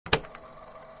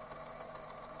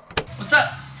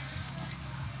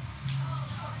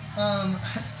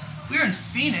We're in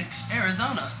Phoenix,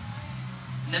 Arizona.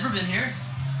 Never been here.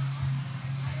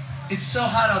 It's so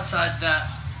hot outside that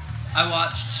I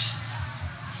watched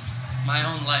my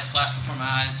own life flash before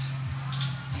my eyes,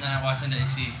 and then I walked into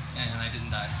AC and I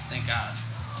didn't die. Thank God.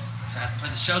 So I had to play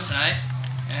the show tonight,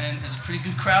 and there's a pretty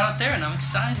good crowd out there, and I'm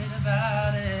excited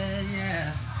about it.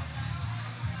 Yeah.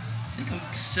 I think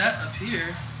I'm set up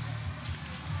here.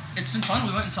 It's been fun.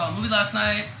 We went and saw a movie last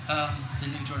night, the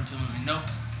new Jordan Peele movie, Nope,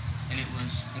 and it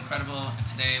was incredible. And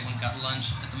today I went and got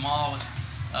lunch at the mall with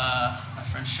my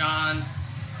friend Sean,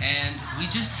 and we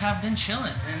just have been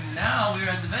chilling. And now we're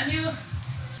at the venue.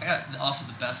 I got also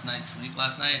the best night's sleep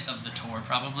last night of the tour,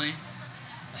 probably.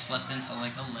 I slept until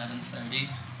like 11:30.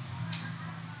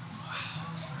 Wow,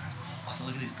 it was incredible. Also,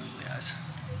 look at these googly eyes.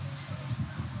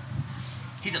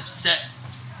 He's upset.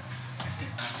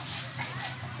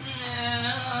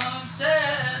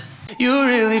 You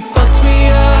really fucked me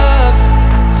up,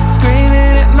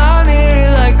 screaming at my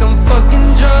mirror like I'm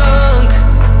fucking drunk.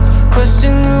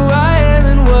 Question who I am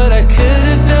and what I could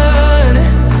have done,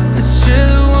 but you're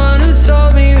the one who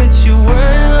told me that you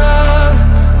were in love.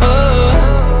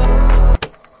 Oh.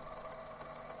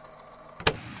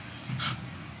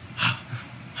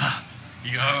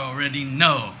 You already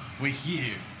know we're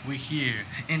here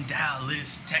in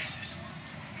Dallas, Texas.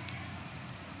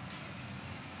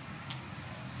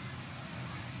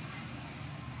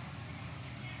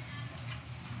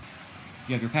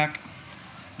 You have your pack?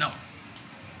 No.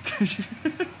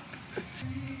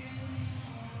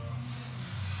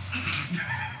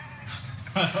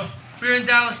 We're in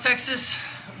Dallas, Texas.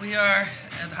 We are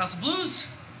at the House of Blues,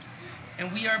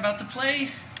 and we are about to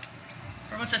play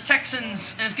for a bunch of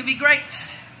Texans, and it's gonna be great.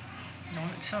 I'm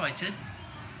excited.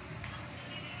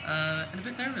 And a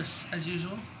bit nervous, as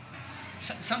usual.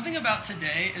 Something about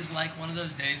today is like one of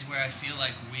those days where I feel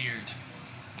like weird,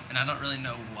 and I don't really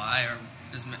know why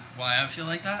why I feel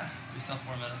like that. We still have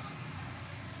 4 minutes.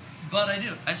 But I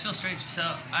do. I just feel strange. So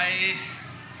I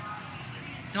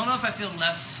don't know if I feel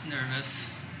less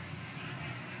nervous.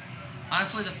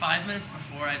 Honestly, the 5 minutes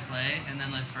before I play, and then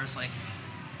the first like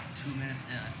 2 minutes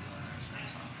in, I feel nervous for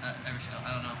every song, every show.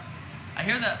 I don't know. I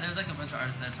hear that there's like a bunch of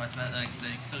artists that have talked about it, like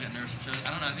they still get nervous from shows. I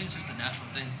don't know. I think it's just a natural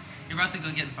thing. You're about to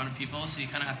go get in front of people, so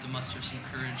you kind of have to muster some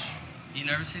courage. Are you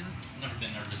nervous, Season? Never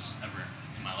been nervous ever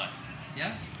in my life.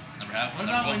 Yeah. Never have. What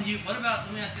about when you? What about?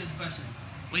 Let me ask you this question.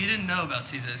 Well, you didn't know about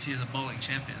Caesar. He is a bowling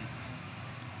champion.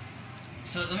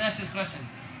 So let me ask you this question.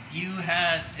 You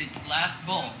had a last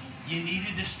bowl. You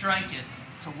needed to strike it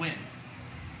to win.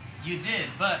 You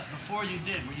did, but before you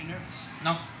did, were you nervous?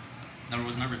 No. Never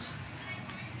was nervous.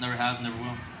 Never have, never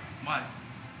will. Why?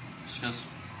 Just because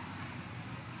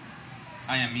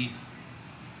I am me.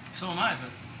 So am I,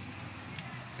 but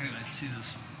anyway,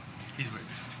 Caesar's he's weird.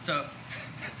 So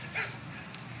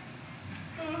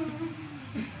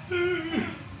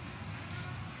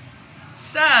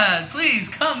sad, please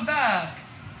come back.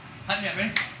 Hype me up,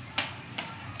 ready?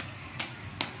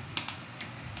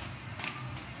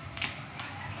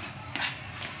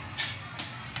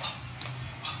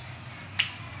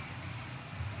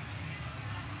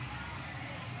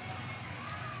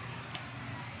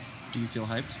 Do you feel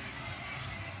hyped?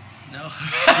 No.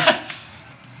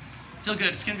 Feel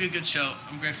good. It's gonna be a good show.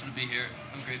 I'm grateful to be here.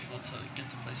 I'm grateful to get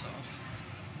to play songs.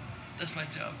 That's my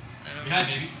job. Yeah,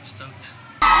 baby. I'm stoked.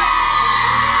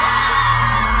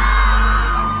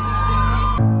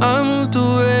 I moved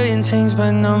away and changed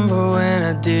my number when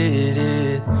I did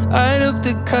it. I'd up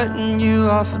the cut and you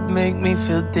offered make me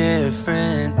feel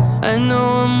different. I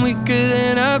know I'm weaker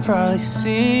than I probably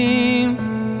seem.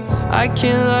 I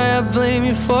can't lie, I blame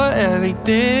you for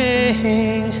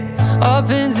everything. All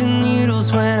pins and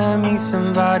needles when I meet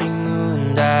somebody new,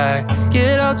 and I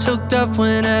get all choked up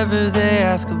whenever they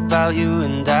ask about you,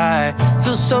 and I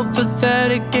feel so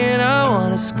pathetic and I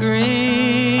wanna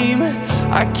scream.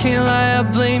 I can't lie, I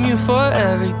blame you for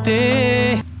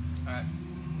everything. Alright.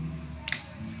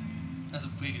 That's a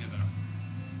we can do better.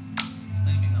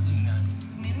 Look at me, look me in the eyes.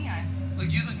 Look me in the eyes. Look,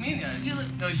 you look me in the eyes. You look.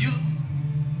 No, you.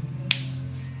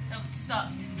 That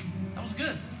sucked. That was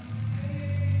good.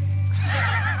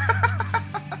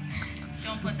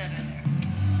 Don't put that in there.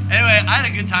 Anyway, I had a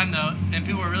good time though, and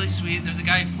people were really sweet. There's a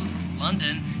guy who flew from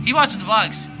London. He watches the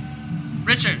vlogs.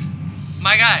 Richard,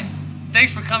 my guy.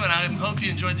 Thanks for coming. I hope you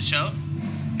enjoyed the show.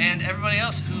 And everybody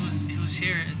else who was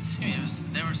here,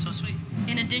 they were so sweet.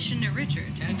 In addition to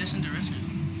Richard. In addition to Richard.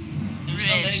 There were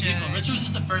so many people. Richard was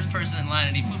just the first person in line,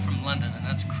 and he flew from London, and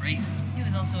that's crazy. He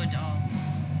was also a doll.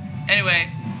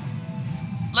 Anyway,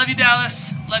 love you,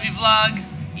 Dallas. Love you, vlog.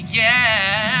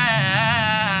 Yeah.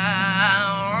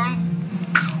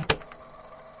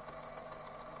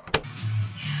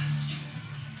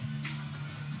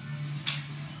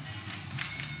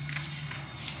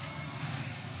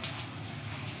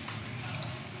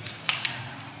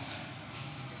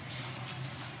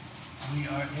 We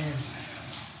are in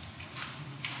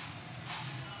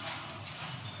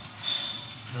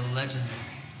the legendary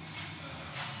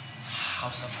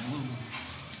House of Blues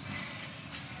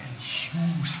in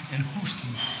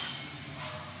Houston.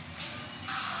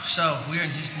 So, we're in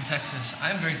Houston, Texas.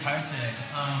 I'm very tired today.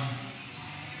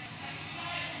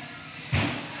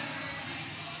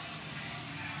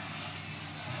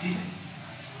 See it?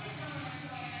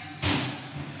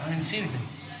 I didn't see anything.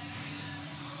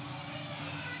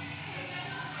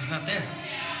 He's not there.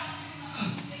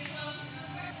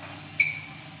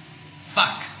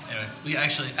 Fuck. Anyway, we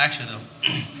actually though,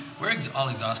 we're all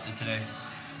exhausted today,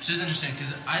 which is interesting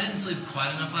because I didn't sleep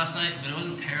quite enough last night, but it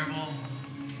wasn't terrible.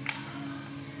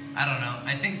 I don't know.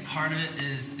 I think part of it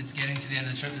is it's getting to the end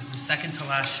of the trip. It's the second to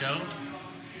last show,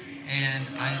 and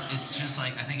it's just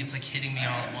like I think it's like hitting me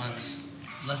all at once.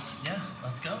 Let's go,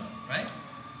 right?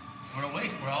 We're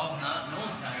awake. We're all no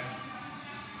one's tired.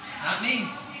 Not me.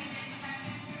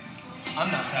 I'm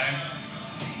not tired.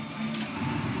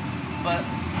 But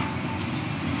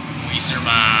We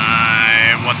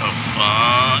survived. What the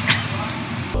fuck?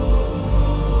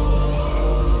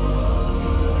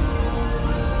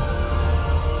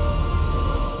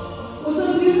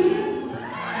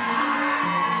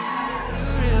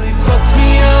 Really fucked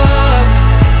me up.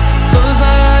 Close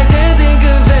my eyes and think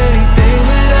of anything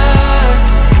but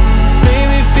us. Made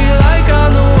me feel like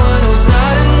I'm the one who's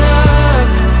not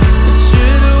enough. But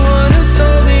you're the one who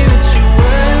told me that you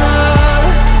were in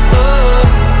love.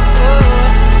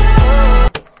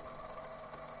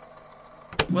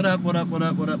 what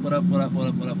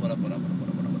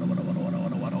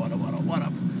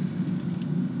up?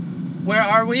 Where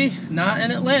are we? Not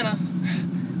in Atlanta.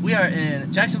 We are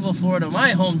in Jacksonville, Florida,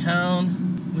 my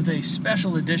hometown, with a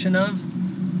special edition of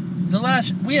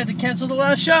we had to cancel the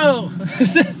last show.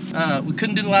 We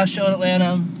couldn't do the last show in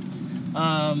Atlanta.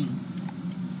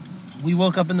 We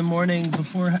woke up in the morning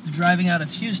before driving out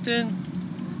of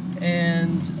Houston,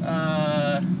 and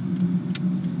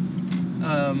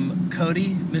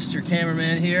Cody, Mr.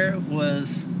 Cameraman here,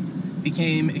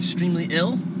 became extremely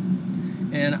ill,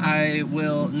 and I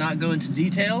will not go into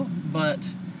detail, but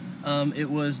it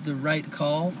was the right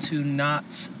call to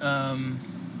not play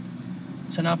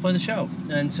the show,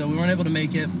 and so we weren't able to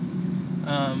make it.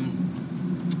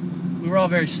 We were all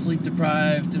very sleep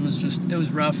deprived. It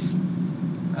was rough.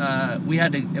 We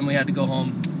had to go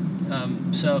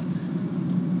home. So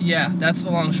yeah, that's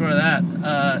the long and short of that.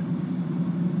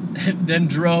 Then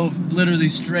drove literally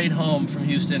straight home from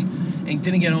Houston and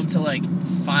didn't get home till like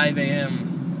 5 a.m.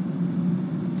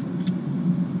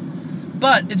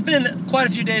 But it's been quite a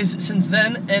few days since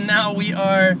then, and now we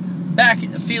are back.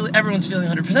 Everyone's feeling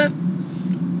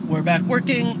 100%. We're back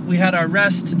working. We had our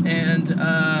rest, and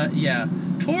yeah,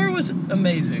 tour was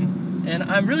amazing. And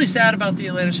I'm really sad about the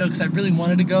Atlanta show because I really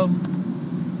wanted to go.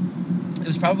 It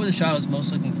was probably the show I was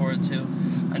most looking forward to.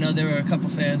 I know there were a couple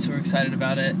fans who were excited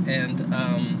about it, and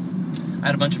I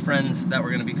had a bunch of friends that were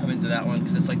going to be coming to that one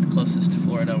because it's like the closest to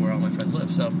Florida where all my friends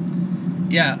live. So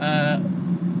yeah,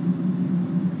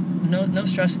 no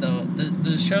stress though.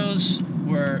 The shows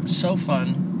were so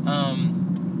fun.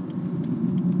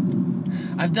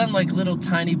 I've done like little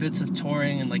tiny bits of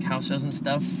touring and like house shows and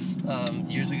stuff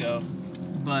years ago,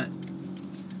 but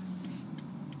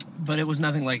it was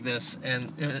nothing like this,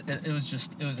 and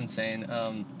it was insane.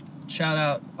 Shout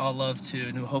out, all love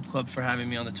to New Hope Club for having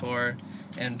me on the tour,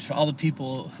 and for all the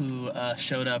people who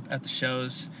showed up at the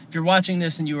shows. If you're watching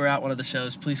this and you were at one of the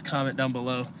shows, please comment down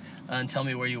below and tell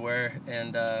me where you were.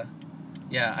 And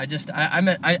yeah, I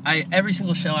every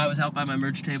single show I was out by my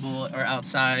merch table or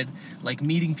outside, like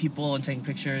meeting people and taking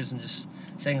pictures and just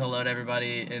saying hello to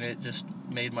everybody, and it just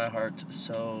made my heart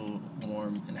so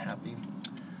warm and happy.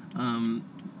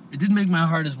 It didn't make my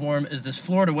heart as warm as this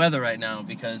Florida weather right now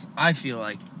because I feel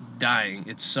like dying.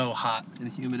 It's so hot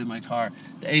and humid in my car.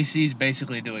 The AC is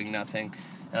basically doing nothing,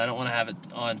 and I don't want to have it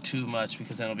on too much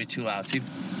because then it'll be too loud. See?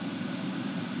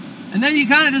 And then you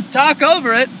kind of just talk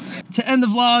over it. To end the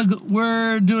vlog,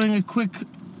 we're doing a quick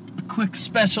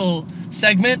special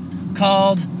segment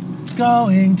called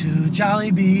Going to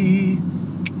Jollibee.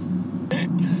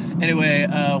 Anyway,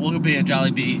 we'll be at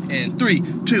Jollibee in 3,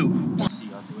 2, 1.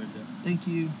 Thank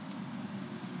you.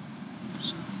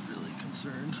 Just really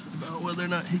concerned about whether or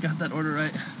not he got that order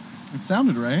right. It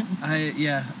sounded right. I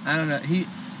don't know. He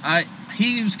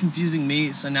was confusing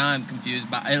me, so now I'm confused,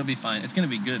 but it'll be fine. It's gonna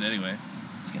be good anyway.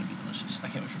 It's gonna be delicious. I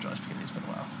can't wait for dry spaghetti. It's been a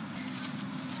while.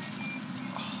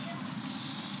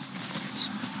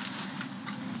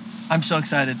 I'm so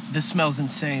excited. This smells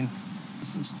insane.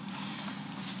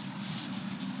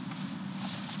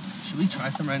 Should we try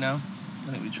some right now?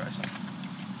 I think we try some.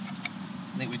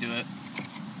 I think we do it.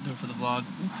 Do it for the vlog.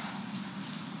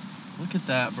 Look at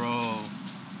that, bro.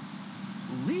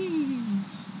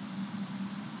 Please.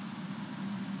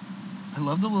 I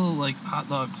love the little like hot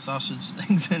dog sausage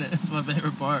things in it. It's my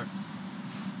favorite part.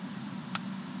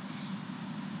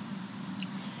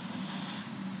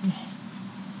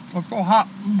 It's so hot.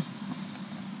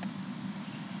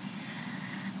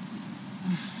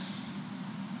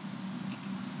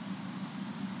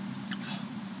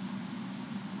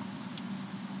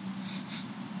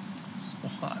 So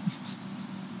hot.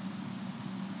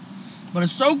 But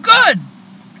it's so good!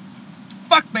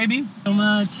 Fuck, baby! So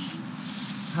much.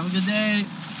 Have a good day.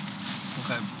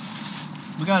 Okay.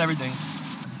 We got everything.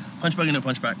 Punch bug into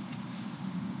punch back.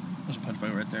 There's a punch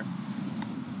bug right there.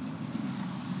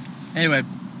 Anyway,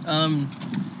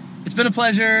 it's been a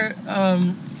pleasure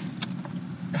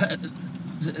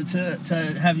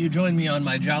to have you join me on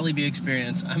my Jollibee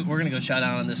experience. We're gonna go chow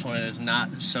down on this one. It is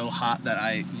not so hot that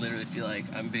I literally feel like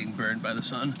I'm being burned by the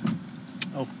sun.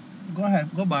 Oh, go ahead,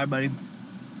 go by, buddy.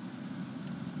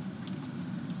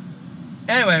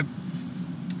 Anyway,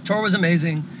 tour was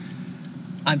amazing.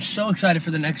 I'm so excited for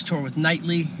the next tour with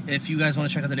Nightly. If you guys want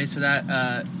to check out the dates of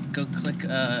that, go click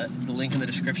the link in the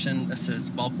description that says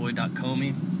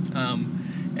vaultboy.comi.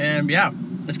 And yeah,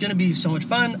 it's going to be so much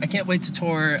fun. I can't wait to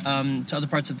tour to other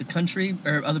parts of the country,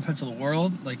 or other parts of the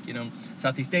world, like, you know,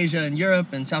 Southeast Asia and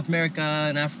Europe and South America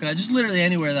and Africa, just literally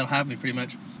anywhere that'll have me pretty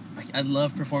much. I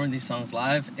love performing these songs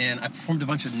live, and I performed a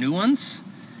bunch of new ones,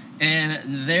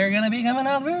 and they're going to be coming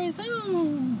out very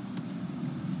soon.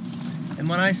 And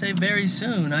when I say very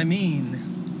soon, I mean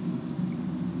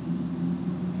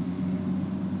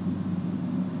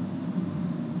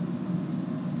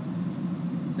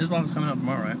this vlog's coming out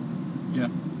tomorrow, right? Yeah.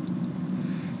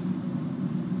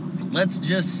 Let's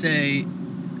just say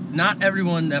not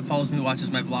everyone that follows me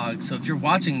watches my vlog, so if you're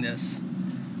watching this,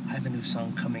 I have a new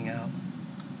song coming out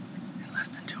in less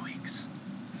than 2 weeks.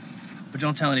 But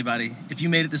don't tell anybody. If you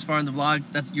made it this far in the vlog,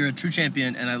 you're a true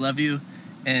champion, and I love you.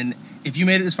 And if you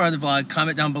made it this far in the vlog,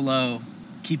 comment down below,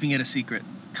 keeping it a secret.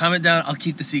 Comment down, I'll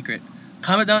keep the secret.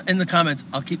 Comment down in the comments,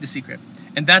 I'll keep the secret.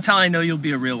 And that's how I know you'll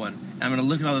be a real one. And I'm gonna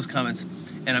look at all those comments,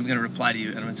 and I'm gonna reply to you,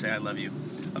 and I'm gonna say I love you,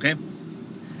 okay?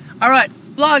 All right,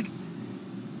 vlog,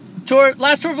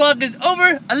 last tour vlog is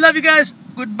over. I love you guys.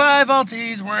 Goodbye,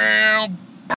 Vaulties.